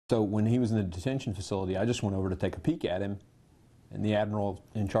So when he was in the detention facility, I just went over to take a peek at him, and the admiral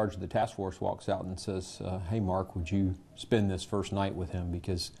in charge of the task force walks out and says, hey, Mark, would you spend this first night with him,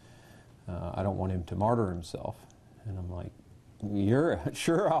 because I don't want him to martyr himself. And I'm like,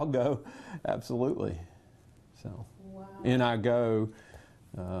 sure, I'll go, absolutely. So, wow. And I go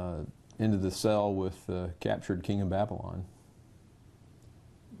into the cell with the captured king of Babylon.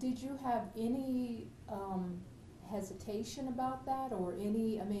 Did you have any hesitation about that, or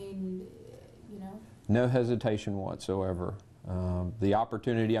any, I mean, you know? No hesitation whatsoever. The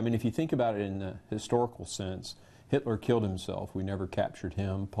opportunity, I mean, if you think about it in the historical sense, Hitler killed himself. We never captured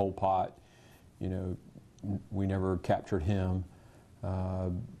him. Pol Pot, you know, we never captured him.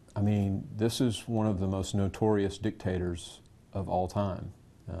 I mean, this is one of the most notorious dictators of all time.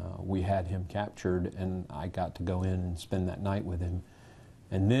 We had him captured, and I got to go in and spend that night with him.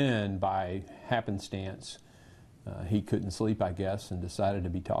 And then, by happenstance, he couldn't sleep, I guess, and decided to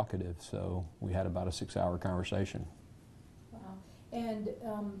be talkative. So we had about a 6-hour conversation. Wow. And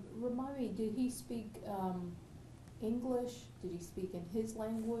remind me, did he speak English? Did he speak in his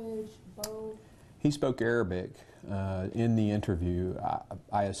language, both? He spoke Arabic in the interview.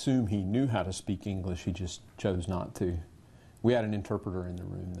 I assume he knew how to speak English, he just chose not to. We had an interpreter in the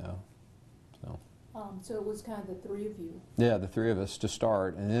room, though. So it was kind of the three of you? Yeah, the three of us to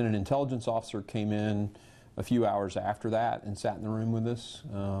start. And then an intelligence officer came in a few hours after that and sat in the room with us.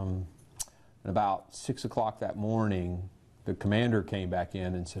 And about 6 o'clock that morning, the commander came back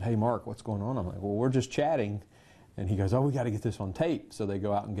in and said, hey, Mark, what's going on? I'm like, well, we're just chatting. And he goes, oh, we got to get this on tape. So they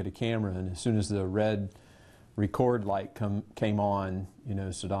go out and get a camera, and as soon as the red record light came on, you know,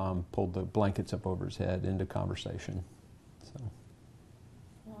 Saddam pulled the blankets up over his head into conversation. So.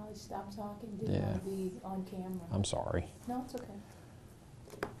 Well, he stopped talking, didn't want to be on camera. I'm sorry. No, it's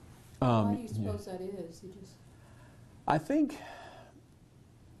okay. Why do you suppose that is? I think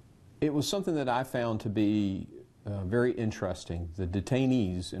it was something that I found to be very interesting. The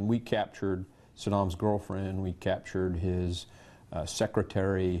detainees, and we captured Saddam's girlfriend, we captured his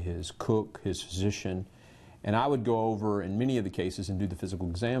secretary, his cook, his physician, and I would go over in many of the cases and do the physical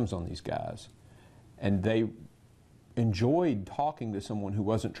exams on these guys. And they enjoyed talking to someone who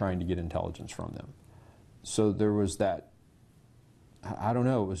wasn't trying to get intelligence from them. So there was that, I don't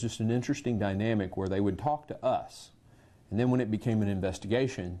know, it was just an interesting dynamic where they would talk to us, and then when it became an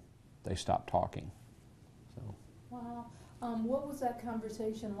investigation, they stopped talking. So. Wow. What was that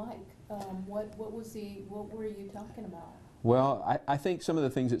conversation like? What were you talking about? Well, I think some of the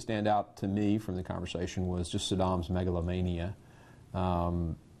things that stand out to me from the conversation was just Saddam's megalomania.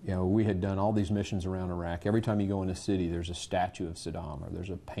 You know, we had done all these missions around Iraq. Every time you go in a city, there's a statue of Saddam or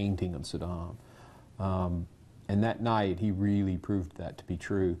there's a painting of Saddam. And that night, he really proved that to be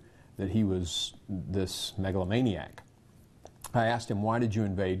true, that he was this megalomaniac. I asked him, why did you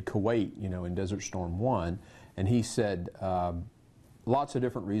invade Kuwait, you know, in Desert Storm 1? And he said lots of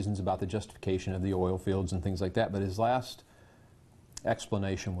different reasons about the justification of the oil fields and things like that, but his last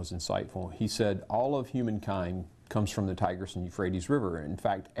explanation was insightful. He said, all of humankind comes from the Tigris and Euphrates River. In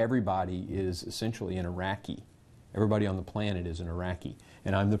fact, everybody is essentially an Iraqi. Everybody on the planet is an Iraqi,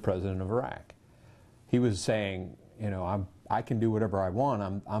 and I'm the president of Iraq. He was saying, you know, I can do whatever I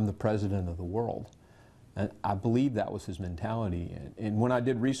want. I'm the president of the world. And I believe that was his mentality. And when I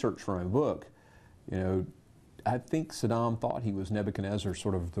did research for my book, you know, I think Saddam thought he was Nebuchadnezzar,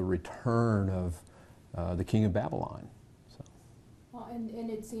 sort of the return of the king of Babylon. So. Well, and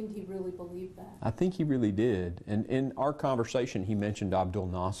it seemed he really believed that. I think he really did. And in our conversation, he mentioned Abdul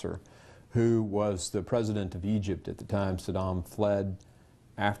Nasser, who was the president of Egypt at the time Saddam fled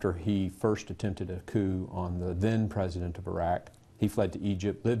after he first attempted a coup on the then president of Iraq. He fled to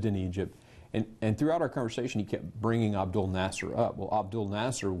Egypt, lived in Egypt. And throughout our conversation, he kept bringing Abdul Nasser up. Well, Abdul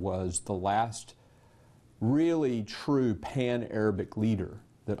Nasser was the last really true pan-Arabic leader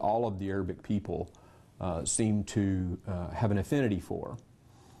that all of the Arabic people seemed to have an affinity for.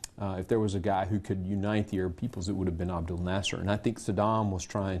 If there was a guy who could unite the Arab peoples, it would have been Abdul Nasser. And I think Saddam was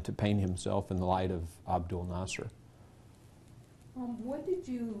trying to paint himself in the light of Abdul Nasser. What did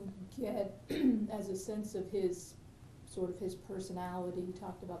you get as a sense of his sort of his personality? You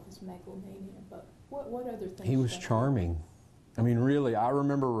talked about this megalomania, but what other things? He was charming. I mean, really, I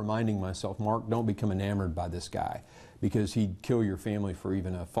remember reminding myself, Mark, don't become enamored by this guy, because he'd kill your family for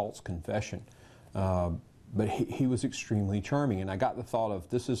even a false confession. But he was extremely charming, and I got the thought of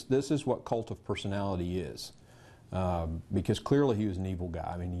this is what cult of personality is, because clearly he was an evil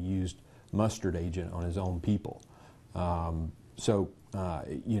guy. I mean, he used mustard agent on his own people.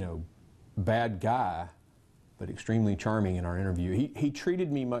 You know, bad guy, but extremely charming in our interview. He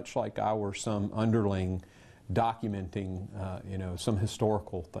treated me much like I were some underling documenting, some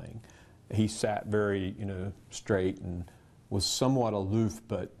historical thing. He sat very, straight and was somewhat aloof,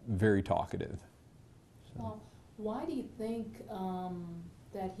 but very talkative. So. Well, why do you think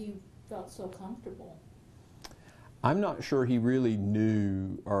that he felt so comfortable? I'm not sure he really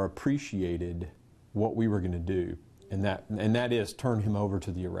knew or appreciated what we were going to do, and that is turn him over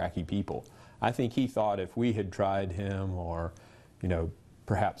to the Iraqi people. I think he thought if we had tried him, or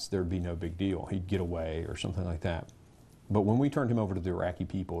perhaps there'd be no big deal, he'd get away or something like that. But when we turned him over to the Iraqi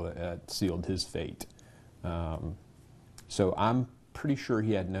people, it sealed his fate. So I'm pretty sure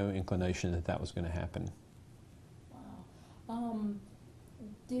he had no inclination that that was going to happen. Wow.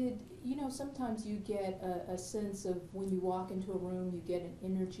 Sometimes you get a sense of when you walk into a room, you get an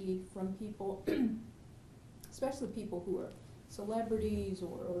energy from people, especially people who are celebrities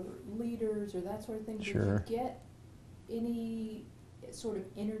or leaders or that sort of thing. Sure. Did you get any sort of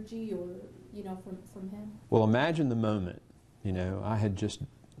energy or, from him? Well, imagine the moment. I had just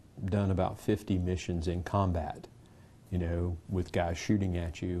done about 50 missions in combat, with guys shooting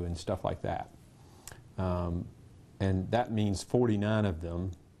at you and stuff like that. And that means 49 of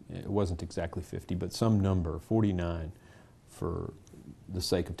them, it wasn't exactly 50, but some number, 49 for the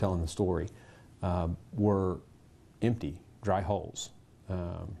sake of telling the story, were empty, dry holes,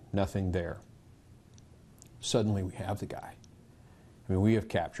 nothing there. Suddenly we have the guy. I mean, we have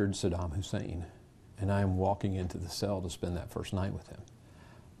captured Saddam Hussein, and I am walking into the cell to spend that first night with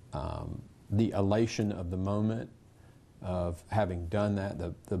him. The elation of the moment of having done that,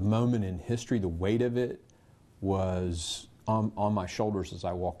 the moment in history, the weight of it was on my shoulders as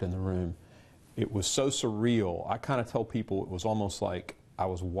I walked in the room. It was so surreal. I kind of tell people it was almost like I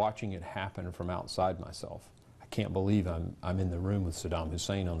was watching it happen from outside myself. I can't believe I'm in the room with Saddam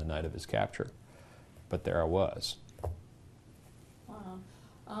Hussein on the night of his capture. But there I was. Wow.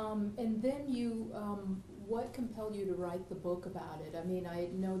 And then what compelled you to write the book about it? I mean, I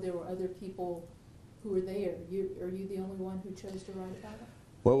know there were other people who were there. Are you the only one who chose to write about it?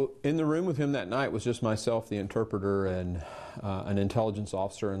 Well, in the room with him that night was just myself, the interpreter, and an intelligence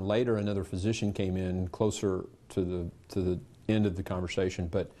officer, and later another physician came in closer to the end of the conversation.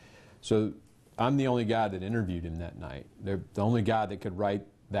 But so I'm the only guy that interviewed him that night. The only guy that could write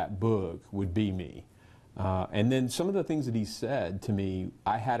that book would be me. And then some of the things that he said to me,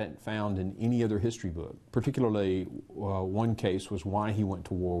 I hadn't found in any other history book. Particularly, one case was why he went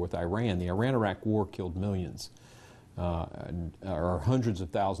to war with Iran. The Iran-Iraq War killed millions. Or hundreds of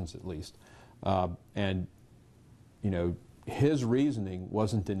thousands at least. And his reasoning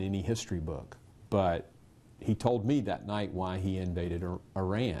wasn't in any history book, but he told me that night why he invaded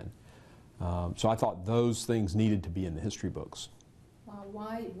Iran. So I thought those things needed to be in the history books.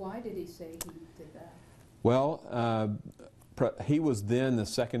 Why did he say he did that? Well, he was then the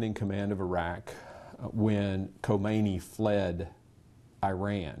second in command of Iraq when Khomeini fled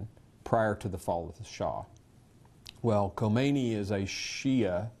Iran prior to the fall of the Shah. Well, Khomeini is a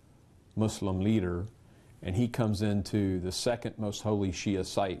Shia Muslim leader, and he comes into the second most holy Shia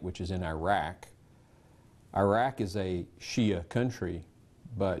site, which is in Iraq. Iraq is a Shia country,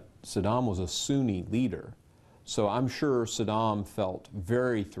 but Saddam was a Sunni leader. So I'm sure Saddam felt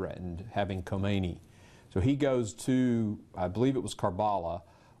very threatened having Khomeini. So he goes to, I believe it was Karbala,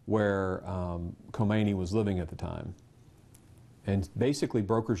 where Khomeini was living at the time, and basically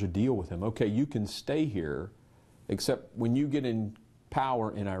brokers a deal with him. Okay, you can stay here, except when you get in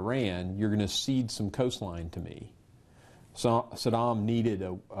power in Iran, you're going to cede some coastline to me. So Saddam needed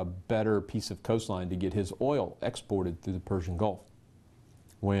a better piece of coastline to get his oil exported through the Persian Gulf.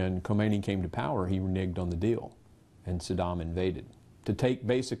 When Khomeini came to power, he reneged on the deal, and Saddam invaded to take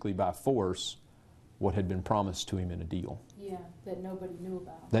basically by force what had been promised to him in a deal. Yeah, that nobody knew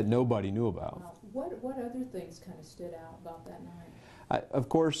about. That nobody knew about. What other things kind of stood out about that night? Of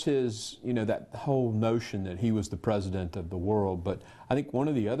course, his, that whole notion that he was the president of the world. But I think one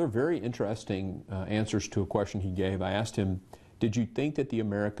of the other very interesting answers to a question he gave, I asked him, did you think that the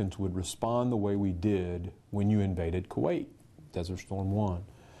Americans would respond the way we did when you invaded Kuwait, Desert Storm 1?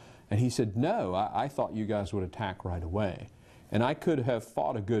 And he said, no, I thought you guys would attack right away. And I could have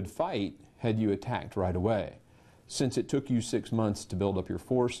fought a good fight had you attacked right away. Since it took you 6 months to build up your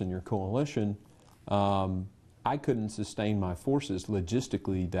force and your coalition, I couldn't sustain my forces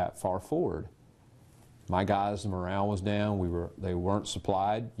logistically that far forward. My guys' morale was down. They weren't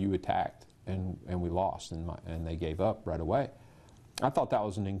supplied. You attacked, and we lost, and they gave up right away. I thought that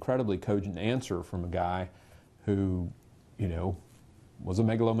was an incredibly cogent answer from a guy who, was a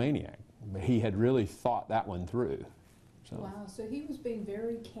megalomaniac. But he had really thought that one through. So. Wow, so he was being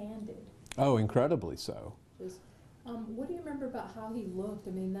very candid. Oh, incredibly so. What do you remember about how he looked?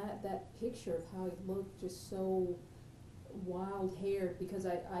 I mean, that picture of how he looked, just so wild-haired, because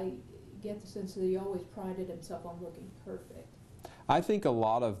I get the sense that he always prided himself on looking perfect. I think a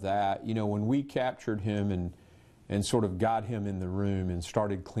lot of that, you know, when we captured him and sort of got him in the room and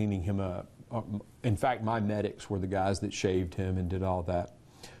started cleaning him up, in fact, my medics were the guys that shaved him and did all that.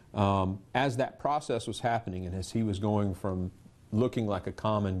 As that process was happening and as he was going from looking like a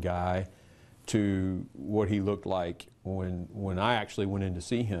common guy to what he looked like when I actually went in to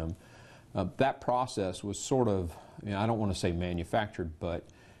see him, that process was sort of, you know, I don't want to say manufactured, but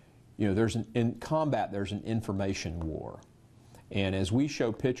you know, in combat there's an information war. And as we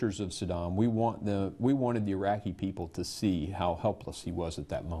show pictures of Saddam, we wanted the Iraqi people to see how helpless he was at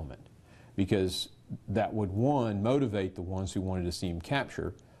that moment. Because that would, one, motivate the ones who wanted to see him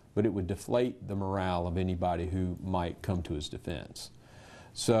captured, but it would deflate the morale of anybody who might come to his defense.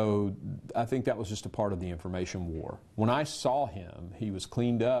 So I think that was just a part of the information war. When I saw him, he was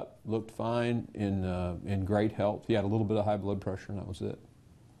cleaned up, looked fine, in great health. He had a little bit of high blood pressure, and that was it.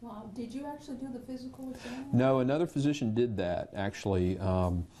 Wow. Did you actually do the physical exam? No, another physician did that, actually.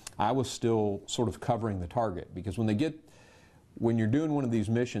 I was still sort of covering the target, because when you're doing one of these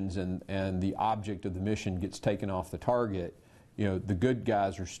missions and the object of the mission gets taken off the target, you know, the good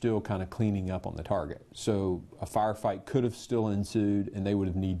guys are still kind of cleaning up on the target. So a firefight could have still ensued, and they would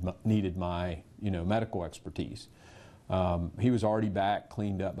have needed my, you know, medical expertise. He was already back,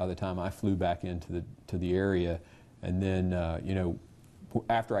 cleaned up by the time I flew back into the area, and then, you know,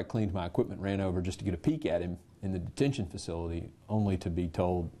 after I cleaned my equipment, ran over just to get a peek at him in the detention facility, only to be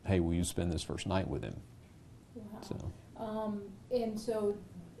told, hey, will you spend this first night with him? Wow. So. And so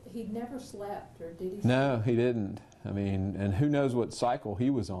he'd never slept, or did he? No, he didn't. I mean, and who knows what cycle he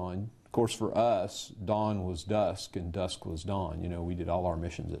was on. Of course, for us, dawn was dusk and dusk was dawn. You know, we did all our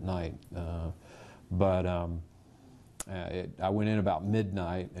missions at night. I went in about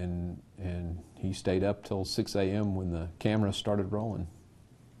midnight, and he stayed up till 6 a.m. when the cameras started rolling.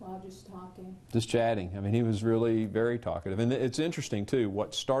 Wow, just talking. Just chatting. I mean, he was really very talkative. And it's interesting, too,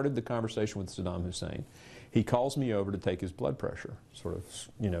 what started the conversation with Saddam Hussein. He calls me over to take his blood pressure, sort of,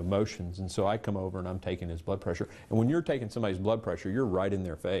 you know, motions. And so I come over and I'm taking his blood pressure. And when you're taking somebody's blood pressure, you're right in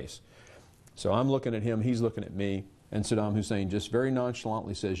their face. So I'm looking at him, he's looking at me, and Saddam Hussein just very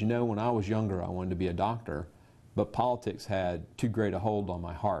nonchalantly says, you know, when I was younger, I wanted to be a doctor, but politics had too great a hold on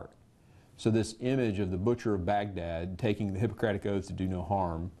my heart. So this image of the butcher of Baghdad taking the Hippocratic Oath to do no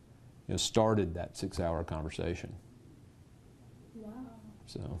harm, you know, started that 6-hour conversation. Wow.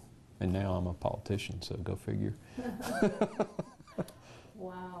 So, and now I'm a politician, so go figure.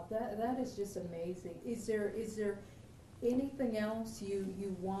 Wow, that is just amazing. Is there anything else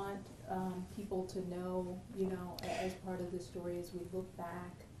you want people to know, you know, as part of this story as we look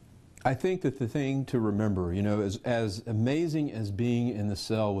back? I think that the thing to remember, you know, as amazing as being in the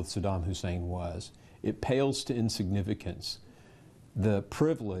cell with Saddam Hussein was, it pales to insignificance the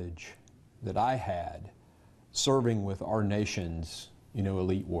privilege that I had serving with our nation's, you know,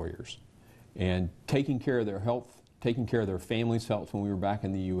 elite warriors and taking care of their health, taking care of their families' health when we were back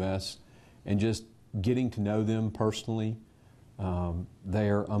in the U.S., and just getting to know them personally. They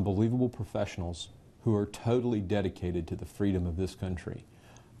are unbelievable professionals who are totally dedicated to the freedom of this country.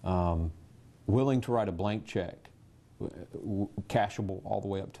 Willing to write a blank check, cashable all the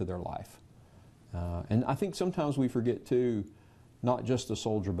way up to their life. And I think sometimes we forget too, not just the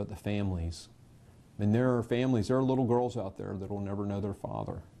soldier, but the families. And there are families, there are little girls out there that will never know their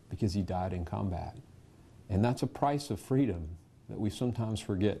father because he died in combat. And that's a price of freedom that we sometimes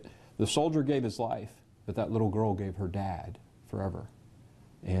forget. The soldier gave his life, but that little girl gave her dad forever.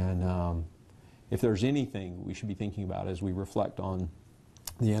 And if there's anything we should be thinking about as we reflect on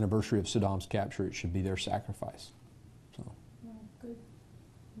the anniversary of Saddam's capture, it should be their sacrifice. So. Oh, good.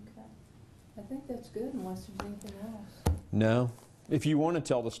 Okay. I think that's good, unless there's anything else. No. If you want to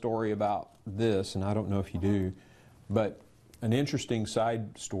tell the story about this, and I don't know if you do, but an interesting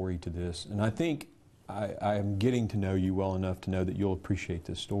side story to this, and I think I am getting to know you well enough to know that you'll appreciate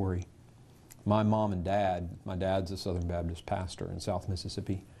this story. My mom and dad, my dad's a Southern Baptist pastor in South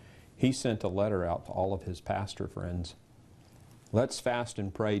Mississippi. He sent a letter out to all of his pastor friends. Let's fast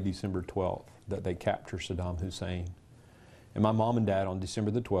and pray December 12th that they capture Saddam Hussein. And my mom and dad on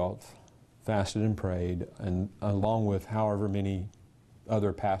December the 12th fasted and prayed, and along with however many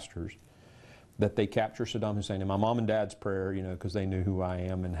other pastors, that they capture Saddam Hussein. And my mom and dad's prayer, you know, because they knew who I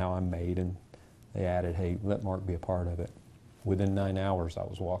am and how I'm made, and they added, hey, let Mark be a part of it. Within 9 hours, I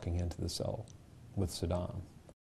was walking into the cell with Saddam.